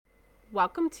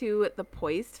Welcome to the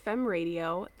Poised Femme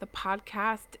Radio, the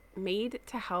podcast made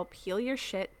to help heal your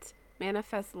shit,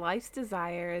 manifest life's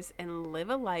desires, and live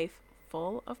a life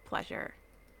full of pleasure.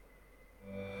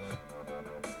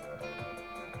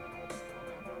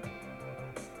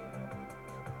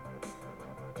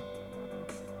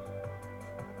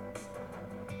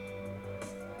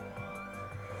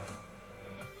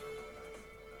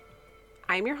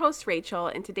 I'm your host, Rachel,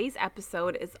 and today's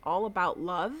episode is all about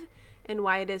love and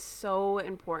why it is so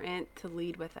important to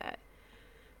lead with it.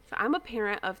 So, I'm a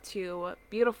parent of two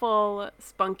beautiful,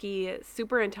 spunky,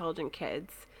 super intelligent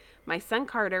kids. My son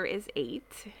Carter is 8,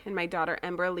 and my daughter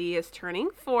Emberly is turning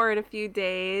 4 in a few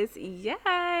days.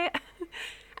 Yay!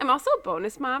 I'm also a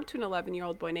bonus mom to an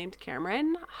 11-year-old boy named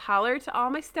Cameron. Holler to all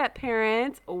my step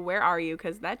parents. Where are you?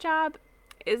 Because that job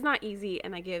is not easy,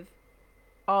 and I give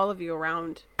all of you a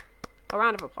round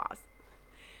of applause.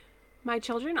 My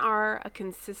children are a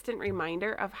consistent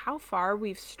reminder of how far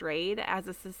we've strayed as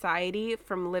a society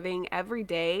from living every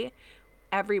day,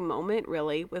 every moment,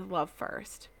 really, with love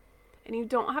first. And you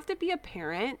don't have to be a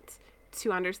parent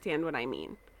to understand what I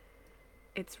mean.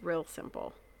 It's real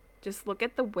simple. Just look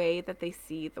at the way that they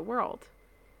see the world.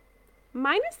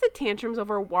 Minus the tantrums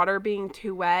over water being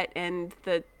too wet and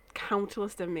the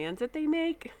countless demands that they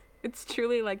make, it's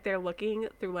truly like they're looking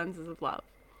through lenses of love.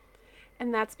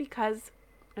 And that's because,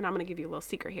 and I'm going to give you a little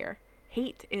secret here,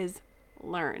 hate is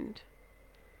learned.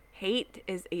 Hate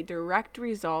is a direct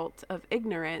result of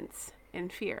ignorance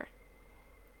and fear.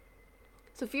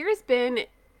 So fear has been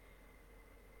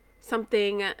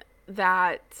something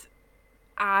that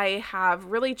I have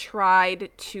really tried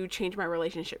to change my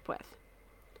relationship with.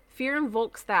 Fear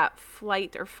invokes that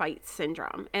flight or fight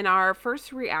syndrome, and our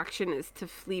first reaction is to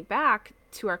flee back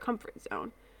to our comfort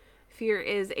zone. Fear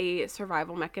is a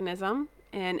survival mechanism,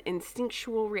 an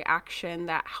instinctual reaction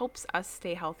that helps us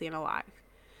stay healthy and alive.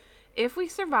 If we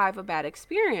survive a bad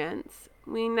experience,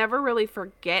 we never really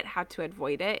forget how to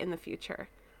avoid it in the future.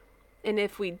 And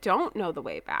if we don't know the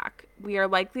way back, we are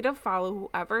likely to follow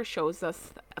whoever shows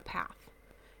us a path.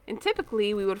 And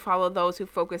typically, we would follow those who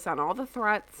focus on all the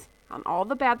threats, on all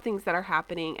the bad things that are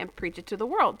happening, and preach it to the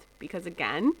world. Because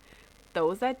again,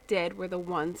 those that did were the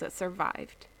ones that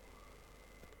survived.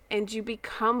 And you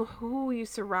become who you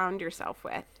surround yourself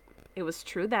with. It was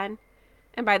true then.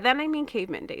 And by then, I mean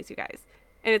caveman days, you guys.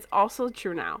 And it's also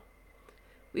true now.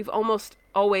 We've almost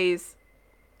always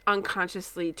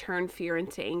unconsciously turned fear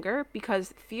into anger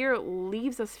because fear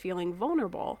leaves us feeling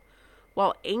vulnerable,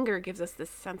 while anger gives us this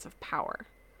sense of power.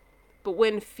 But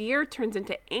when fear turns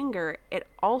into anger, it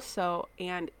also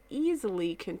and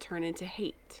easily can turn into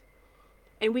hate.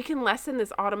 And we can lessen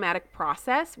this automatic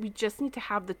process. We just need to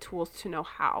have the tools to know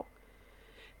how.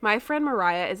 My friend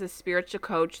Mariah is a spiritual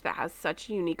coach that has such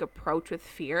a unique approach with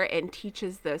fear and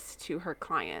teaches this to her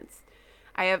clients.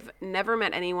 I have never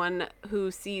met anyone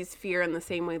who sees fear in the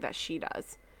same way that she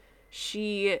does.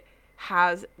 She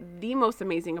has the most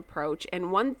amazing approach.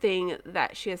 And one thing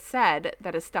that she has said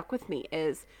that has stuck with me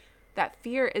is that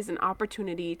fear is an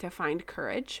opportunity to find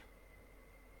courage,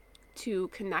 to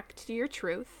connect to your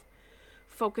truth,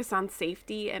 focus on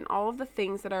safety and all of the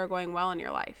things that are going well in your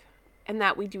life, and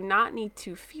that we do not need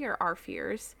to fear our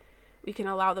fears. We can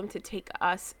allow them to take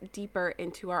us deeper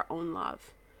into our own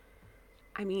love.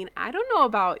 I mean, I don't know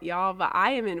about y'all, but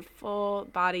I am in full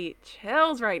body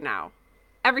chills right now.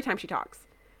 Every time she talks,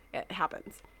 it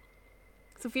happens.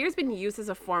 So fear has been used as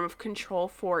a form of control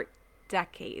for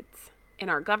decades in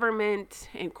our government,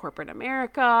 in corporate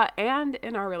America, and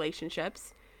in our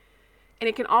relationships. And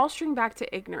it can all string back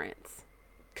to ignorance,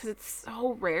 because it's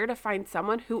so rare to find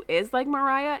someone who is like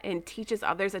Mariah and teaches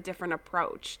others a different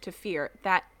approach to fear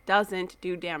that doesn't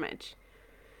do damage.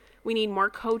 We need more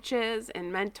coaches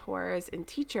and mentors and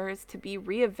teachers to be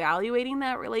reevaluating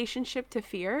that relationship to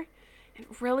fear and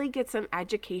really get some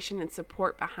education and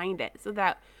support behind it so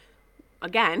that,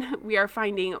 again, we are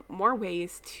finding more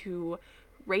ways to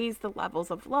raise the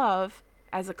levels of love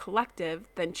as a collective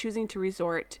than choosing to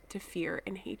resort to fear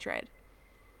and hatred.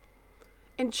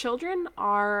 And children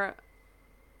are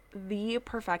the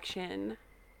perfect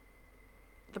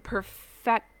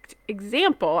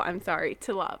example,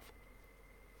 to love.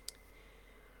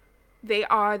 They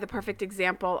are the perfect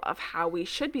example of how we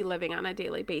should be living on a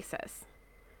daily basis.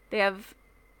 They have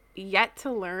yet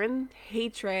to learn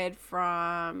hatred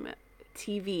from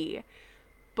TV,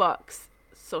 books,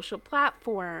 social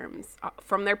platforms,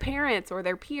 from their parents or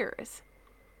their peers.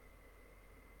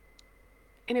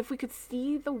 And if we could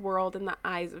see the world in the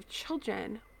eyes of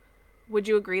children, would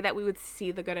you agree that we would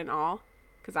see the good in all?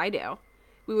 Because I do.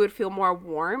 We would feel more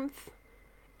warmth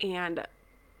and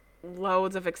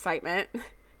loads of excitement.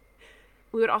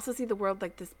 We would also see the world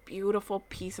like this beautiful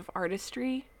piece of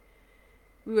artistry.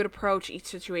 We would approach each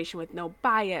situation with no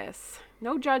bias,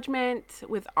 no judgment,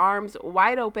 with arms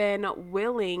wide open,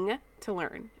 willing to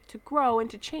learn, to grow, and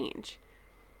to change.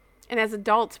 And as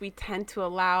adults, we tend to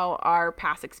allow our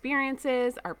past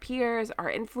experiences, our peers,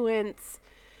 our influences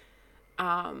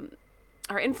and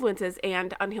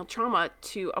unhealed trauma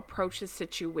to approach the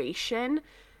situation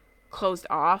closed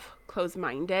off,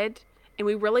 closed-minded, and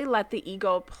we really let the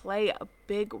ego play a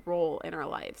big role in our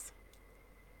lives.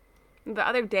 The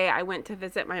other day, I went to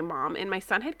visit my mom, and my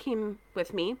son had came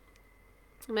with me.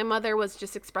 My mother was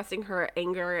just expressing her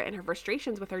anger and her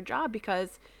frustrations with her job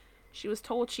because she was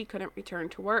told she couldn't return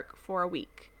to work for a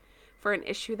week for an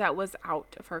issue that was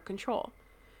out of her control.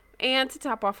 And to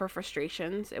top off her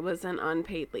frustrations, it was an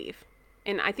unpaid leave.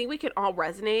 And I think we can all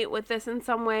resonate with this in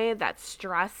some way, that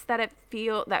stress that it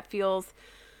feels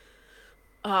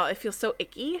so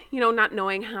icky, not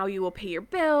knowing how you will pay your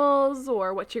bills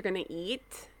or what you're going to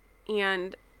eat.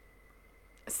 And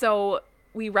so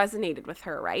we resonated with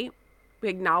her, right? We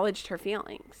acknowledged her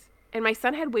feelings. And my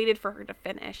son had waited for her to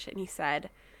finish, and he said,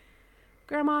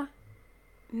 "Grandma,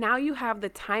 now you have the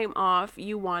time off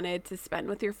you wanted to spend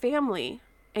with your family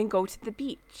and go to the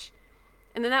beach."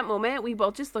 And in that moment, we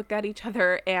both just looked at each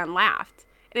other and laughed.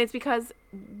 And it's because,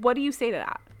 what do you say to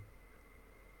that?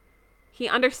 He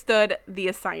understood the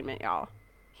assignment, y'all.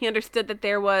 He understood that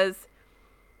there was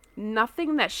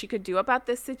nothing that she could do about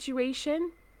this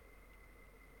situation,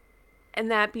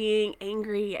 and that being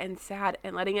angry and sad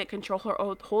and letting it control her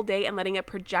whole day and letting it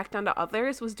project onto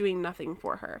others was doing nothing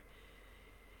for her.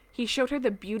 He showed her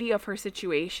the beauty of her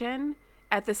situation,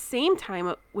 at the same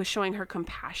time was showing her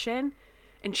compassion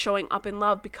and showing up in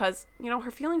love because,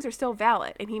 her feelings are still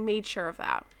valid, and he made sure of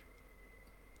that.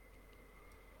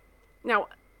 Now,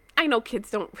 I know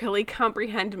kids don't really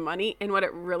comprehend money and what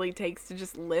it really takes to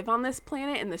just live on this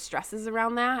planet and the stresses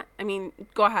around that. I mean,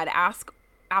 go ahead, ask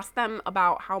them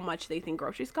about how much they think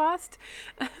groceries cost.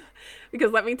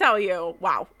 Because let me tell you,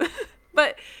 wow.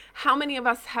 But how many of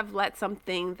us have let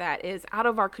something that is out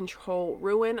of our control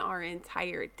ruin our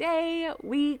entire day,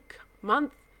 week,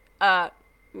 month?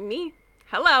 Me?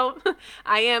 Hello.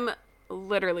 I am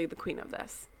literally the queen of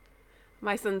this.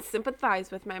 My son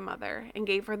sympathized with my mother and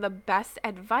gave her the best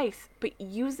advice, but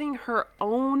using her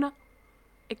own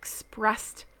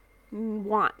expressed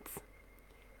wants.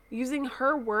 Using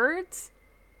her words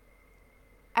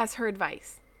as her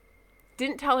advice.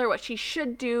 Didn't tell her what she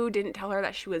should do, didn't tell her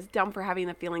that she was dumb for having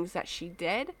the feelings that she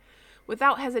did.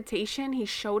 Without hesitation, he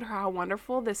showed her how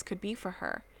wonderful this could be for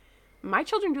her. My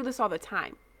children do this all the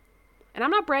time. And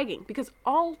I'm not bragging, because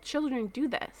all children do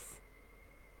this.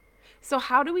 So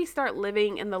how do we start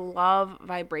living in the love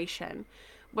vibration?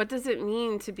 What does it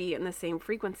mean to be in the same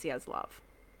frequency as love?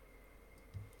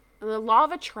 The law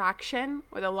of attraction,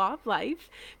 or the law of life,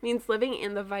 means living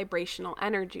in the vibrational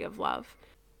energy of love.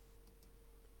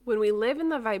 When we live in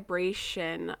the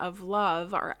vibration of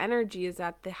love, our energy is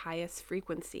at the highest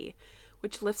frequency,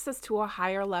 which lifts us to a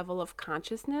higher level of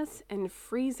consciousness and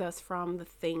frees us from the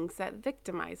things that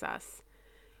victimize us.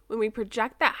 When we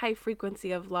project that high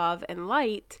frequency of love and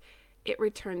light, it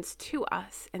returns to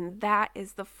us, and that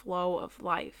is the flow of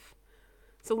life.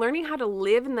 So learning how to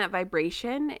live in that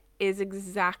vibration is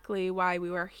exactly why we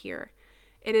are here.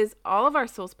 It is all of our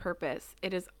soul's purpose.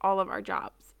 It is all of our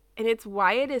jobs. And it's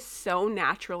why it is so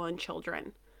natural in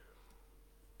children.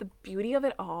 The beauty of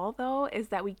it all, though, is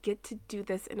that we get to do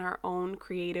this in our own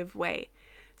creative way.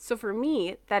 So for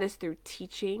me, that is through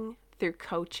teaching, through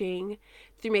coaching,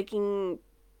 through making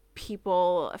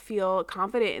people feel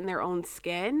confident in their own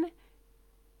skin.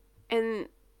 And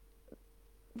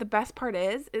the best part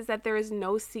is that there is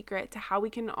no secret to how we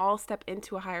can all step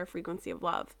into a higher frequency of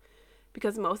love.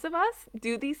 Because most of us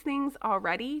do these things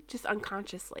already, just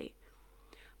unconsciously.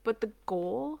 But the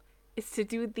goal is to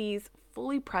do these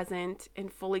fully present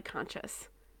and fully conscious.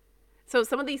 So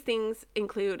some of these things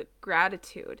include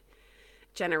gratitude,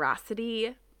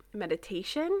 generosity,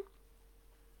 meditation,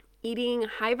 eating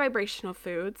high vibrational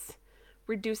foods,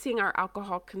 reducing our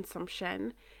alcohol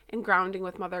consumption, and grounding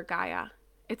with Mother Gaia.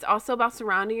 It's also about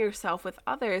surrounding yourself with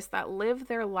others that live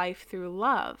their life through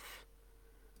love.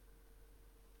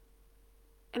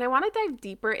 And I want to dive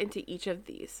deeper into each of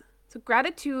these. So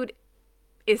gratitude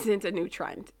isn't a new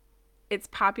trend. It's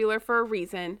popular for a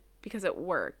reason, because it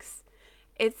works.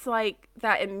 It's like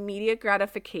that immediate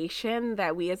gratification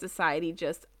that we as a society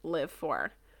just live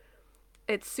for.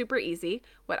 It's super easy.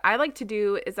 What I like to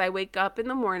do is I wake up in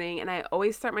the morning and I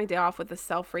always start my day off with a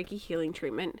self-Reiki healing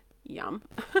treatment. Yum.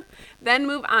 Then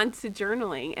move on to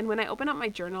journaling. And when I open up my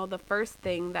journal, the first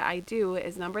thing that I do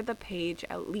is number the page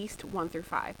at least 1 through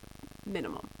 5,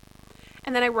 minimum.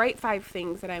 And then I write 5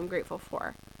 things that I'm grateful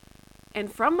for. And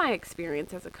from my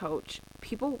experience as a coach,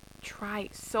 people try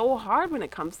so hard when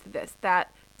it comes to this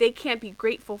that they can't be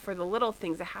grateful for the little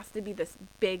things. It has to be this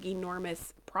big,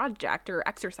 enormous project or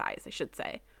exercise, I should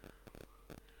say,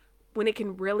 when it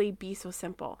can really be so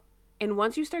simple. And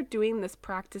once you start doing this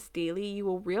practice daily, you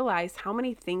will realize how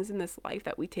many things in this life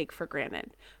that we take for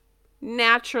granted.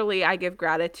 Naturally, I give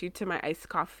gratitude to my iced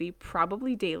coffee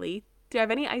probably daily. Do I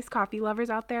have any iced coffee lovers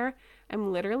out there?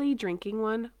 I'm literally drinking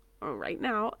one right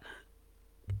now.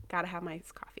 Gotta have my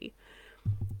iced coffee.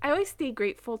 I always stay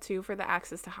grateful too for the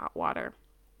access to hot water.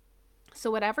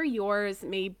 So whatever yours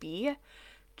may be,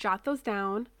 jot those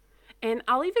down. And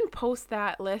I'll even post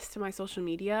that list to my social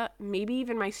media, maybe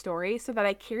even my story, so that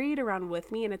I carry it around with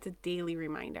me and it's a daily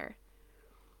reminder.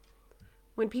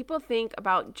 When people think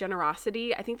about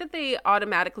generosity, I think that they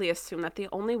automatically assume that the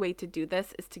only way to do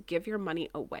this is to give your money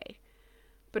away.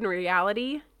 But in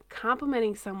reality,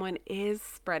 complimenting someone is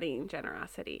spreading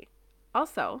generosity.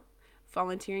 Also,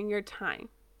 volunteering your time.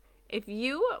 If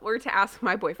you were to ask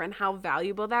my boyfriend how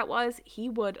valuable that was, he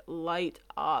would light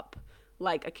up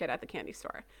like a kid at the candy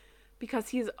store, because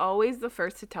he's always the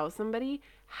first to tell somebody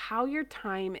how your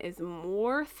time is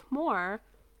worth more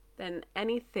than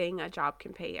anything a job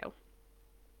can pay you.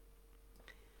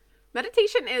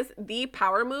 Meditation is the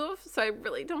power move, so I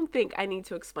really don't think I need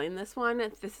to explain this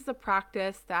one. This is a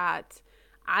practice that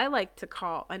I like to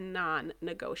call a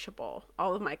non-negotiable.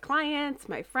 All of my clients,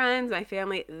 my friends, my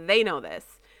family, they know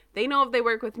this. They know if they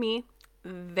work with me,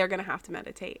 they're going to have to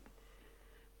meditate.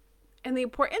 And the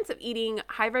importance of eating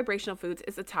high vibrational foods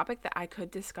is a topic that I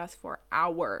could discuss for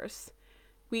hours.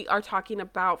 We are talking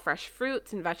about fresh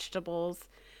fruits and vegetables,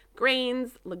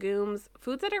 grains, legumes,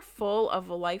 foods that are full of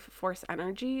life force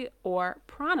energy or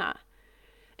prana.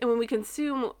 And when we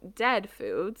consume dead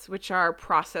foods, which are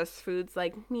processed foods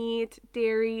like meat,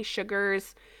 dairy,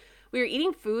 sugars, we are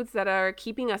eating foods that are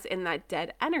keeping us in that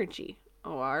dead energy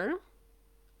or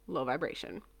low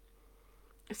vibration.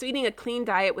 So eating a clean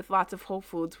diet with lots of whole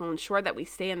foods will ensure that we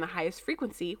stay in the highest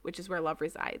frequency, which is where love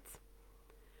resides.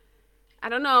 I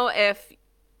don't know if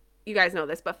you guys know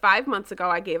this, but 5 months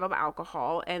ago I gave up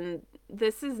alcohol, and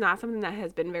this is not something that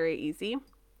has been very easy.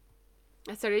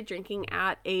 I started drinking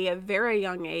at a very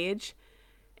young age,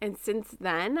 and since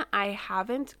then I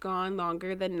haven't gone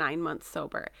longer than 9 months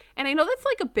sober. And I know that's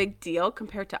like a big deal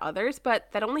compared to others,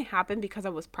 but that only happened because I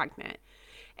was pregnant.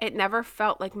 It never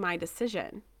felt like my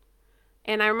decision.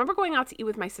 And I remember going out to eat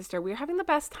with my sister. We were having the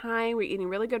best time. We were eating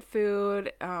really good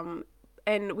food.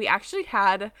 And we actually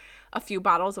had a few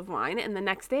bottles of wine. And the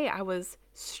next day I was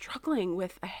struggling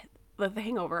with the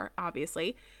hangover,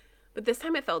 obviously. But this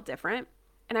time it felt different.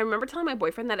 And I remember telling my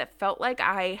boyfriend that it felt like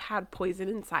I had poison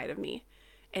inside of me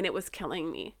and it was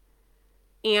killing me.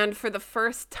 And for the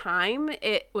first time,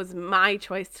 it was my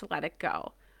choice to let it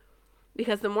go.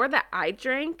 Because the more that I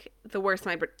drank, the worse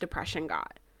my depression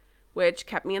got, which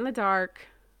kept me in the dark,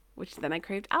 which then I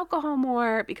craved alcohol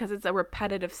more because it's a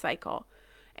repetitive cycle.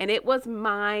 And it was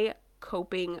my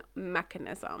coping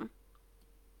mechanism.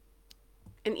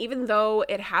 And even though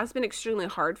it has been extremely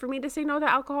hard for me to say no to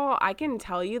alcohol, I can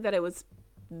tell you that it was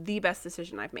the best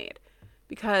decision I've made,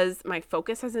 because my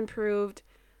focus has improved,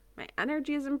 my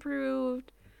energy has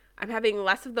improved, I'm having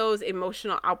less of those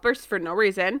emotional outbursts for no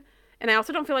reason, and I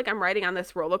also don't feel like I'm riding on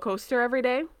this roller coaster every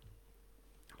day.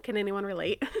 Can anyone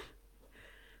relate?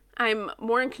 I'm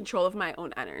more in control of my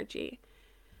own energy.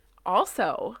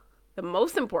 Also, the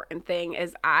most important thing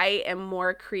is I am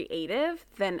more creative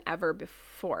than ever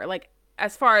before, like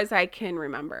as far as I can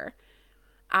remember.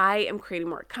 I am creating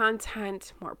more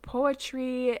content, more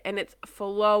poetry, and it's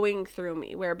flowing through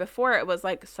me, where before it was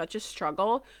like such a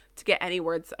struggle to get any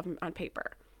words on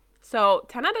paper. So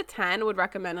 10 out of 10 would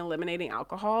recommend eliminating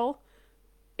alcohol.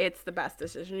 It's the best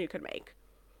decision you could make.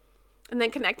 And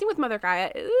then connecting with Mother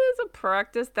Gaia is a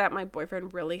practice that my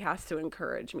boyfriend really has to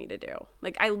encourage me to do.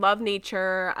 Like, I love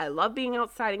nature. I love being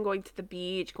outside and going to the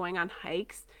beach, going on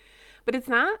hikes. But it's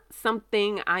not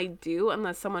something I do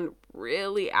unless someone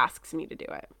really asks me to do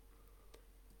it.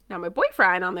 Now, my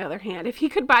boyfriend, on the other hand, if he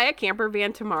could buy a camper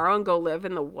van tomorrow and go live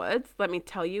in the woods, let me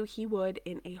tell you, he would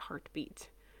in a heartbeat.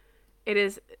 It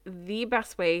is the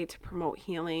best way to promote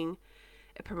healing.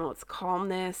 It promotes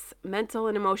calmness, mental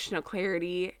and emotional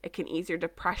clarity. It can ease your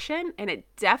depression, and it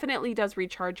definitely does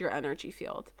recharge your energy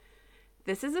field.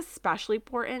 This is especially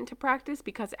important to practice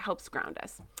because it helps ground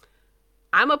us.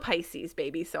 I'm a Pisces,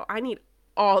 baby, so I need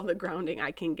all the grounding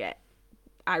I can get.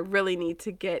 I really need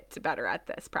to get better at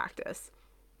this practice.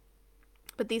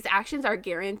 But these actions are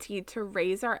guaranteed to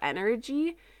raise our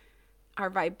energy, our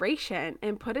vibration,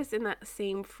 and put us in that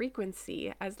same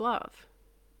frequency as love.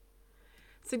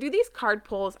 So do these card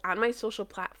pulls on my social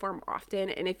platform often.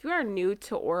 And if you are new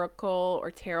to Oracle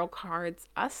or tarot cards,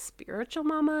 us spiritual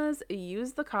mamas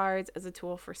use the cards as a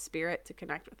tool for spirit to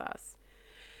connect with us.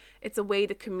 It's a way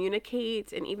to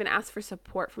communicate and even ask for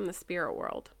support from the spirit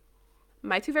world.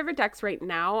 My two favorite decks right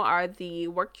now are the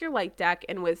Work Your Light deck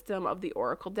and Wisdom of the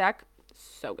Oracle deck.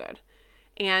 So good.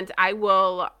 And I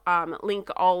will link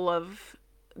all of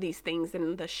these things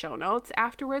in the show notes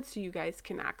afterwards so you guys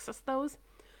can access those.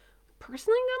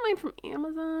 Personally, got mine from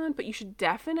Amazon, but you should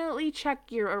definitely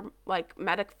check your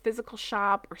metaphysical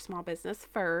shop or small business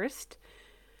first.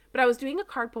 But I was doing a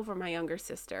card pull for my younger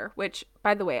sister, which,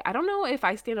 by the way, I don't know if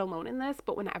I stand alone in this,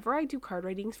 but whenever I do card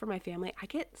readings for my family, I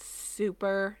get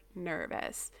super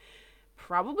nervous.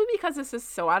 Probably because this is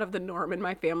so out of the norm in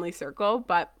my family circle,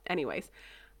 but anyways.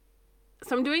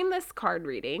 So I'm doing this card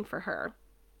reading for her.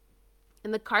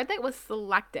 And the card that was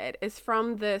selected is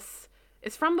from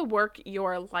the Work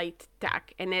Your Light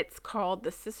deck, and it's called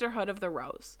the Sisterhood of the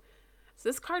Rose. So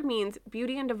this card means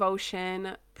beauty and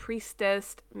devotion,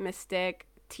 priestess, mystic,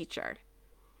 teacher.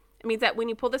 It means that when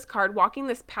you pull this card, walking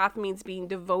this path means being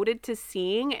devoted to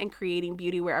seeing and creating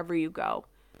beauty wherever you go.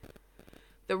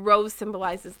 The rose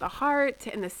symbolizes the heart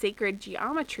and the sacred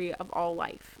geometry of all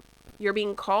life. You're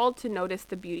being called to notice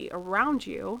the beauty around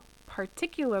you,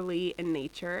 particularly in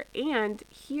nature, and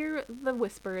hear the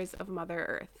whispers of Mother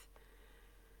Earth.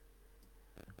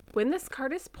 When this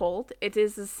card is pulled, it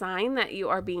is a sign that you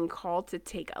are being called to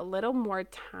take a little more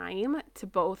time to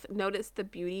both notice the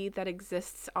beauty that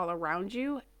exists all around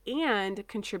you and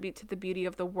contribute to the beauty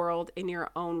of the world in your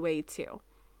own way too.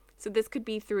 So this could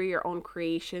be through your own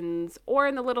creations or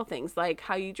in the little things like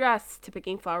how you dress to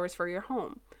picking flowers for your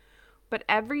home. But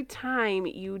every time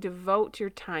you devote your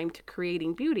time to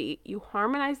creating beauty, you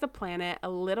harmonize the planet a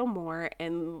little more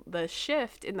and the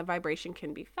shift in the vibration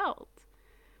can be felt.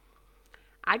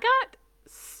 I got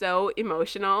so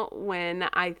emotional when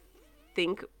I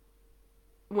did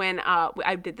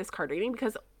this card reading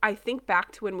because I think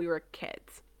back to when we were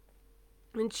kids.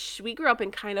 And we grew up in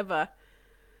kind of a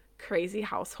crazy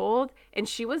household, and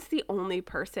she was the only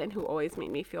person who always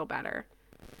made me feel better.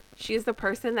 She is the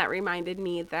person that reminded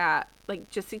me that,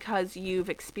 just because you've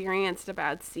experienced a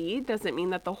bad seed doesn't mean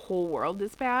that the whole world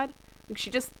is bad. She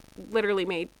just literally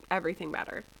made everything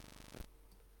better.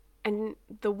 And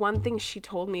the one thing she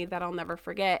told me that I'll never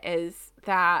forget is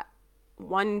that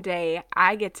one day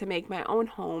I get to make my own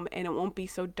home and it won't be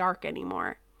so dark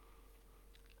anymore.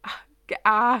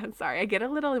 Sorry, I get a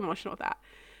little emotional with that.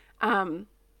 And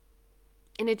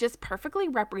it just perfectly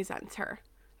represents her.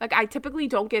 I typically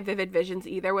don't get vivid visions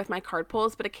either with my card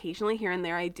pulls, but occasionally here and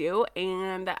there I do.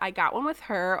 And I got one with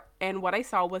her, and what I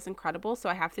saw was incredible, so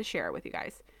I have to share it with you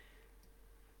guys.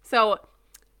 So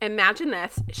imagine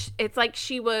this. It's like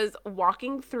she was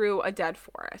walking through a dead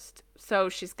forest. So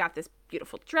she's got this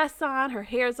beautiful dress on, her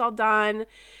hair's all done,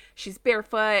 she's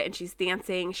barefoot, and she's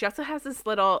dancing. She also has this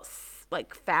little,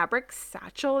 fabric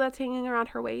satchel that's hanging around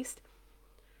her waist.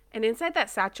 And inside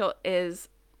that satchel is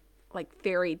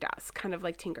fairy dust, kind of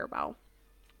like Tinkerbell.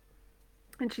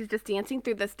 And she's just dancing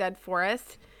through this dead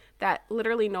forest that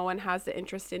literally no one has the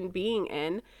interest in being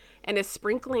in, and is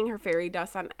sprinkling her fairy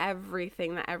dust on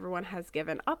everything that everyone has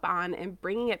given up on and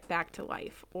bringing it back to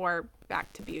life or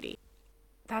back to beauty.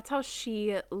 That's how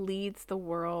she leads the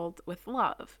world with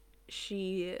love.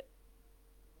 She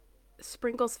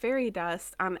sprinkles fairy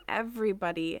dust on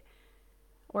everybody,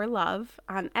 or love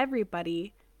on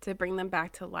everybody, to bring them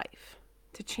back to life,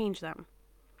 to change them.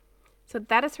 So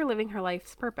that is her living her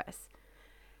life's purpose.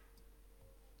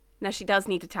 Now she does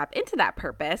need to tap into that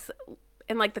purpose.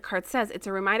 And like the card says, it's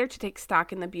a reminder to take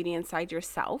stock in the beauty inside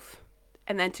yourself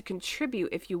and then to contribute,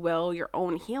 if you will, your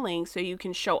own healing so you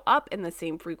can show up in the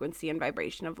same frequency and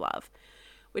vibration of love.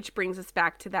 Which brings us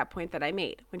back to that point that I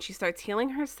made. When she starts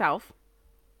healing herself,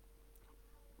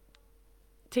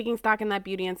 taking stock in that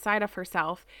beauty inside of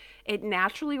herself, it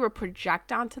naturally will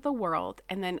project onto the world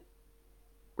and then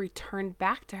return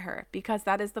back to her, because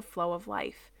that is the flow of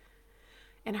life.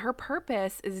 And her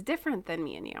purpose is different than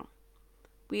me and you.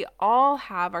 We all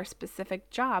have our specific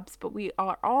jobs, but we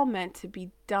are all meant to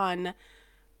be done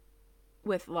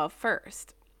with love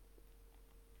first.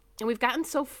 And we've gotten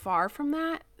so far from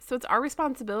that, so it's our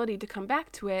responsibility to come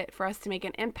back to it for us to make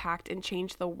an impact and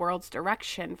change the world's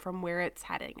direction from where it's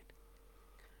heading.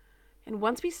 And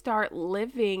once we start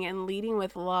living and leading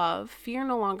with love, fear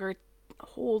no longer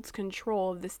holds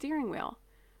control of the steering wheel.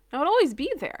 Now, it'll always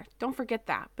be there, don't forget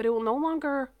that, but it will no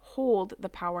longer hold the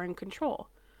power and control.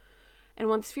 And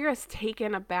once fear has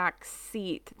taken a back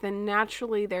seat, then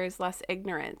naturally there is less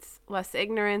ignorance. Less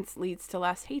ignorance leads to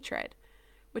less hatred,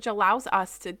 which allows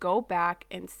us to go back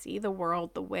and see the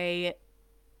world the way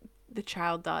the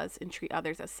child does and treat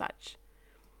others as such.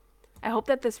 I hope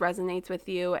that this resonates with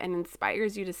you and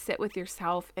inspires you to sit with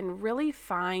yourself and really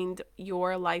find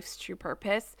your life's true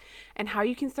purpose and how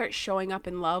you can start showing up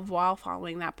in love while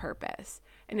following that purpose,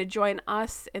 and to join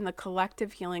us in the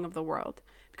collective healing of the world,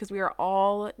 because we are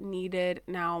all needed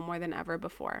now more than ever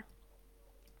before.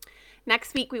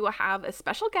 Next week, we will have a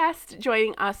special guest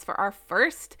joining us for our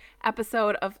first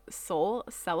episode of Soul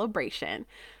Celebration.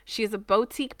 She is a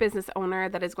boutique business owner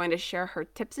that is going to share her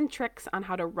tips and tricks on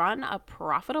how to run a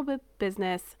profitable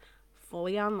business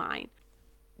fully online.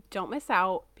 Don't miss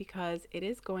out, because it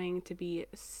is going to be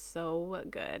so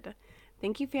good.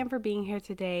 Thank you, fam, for being here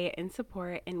today and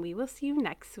support, and we will see you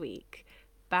next week.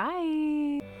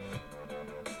 Bye.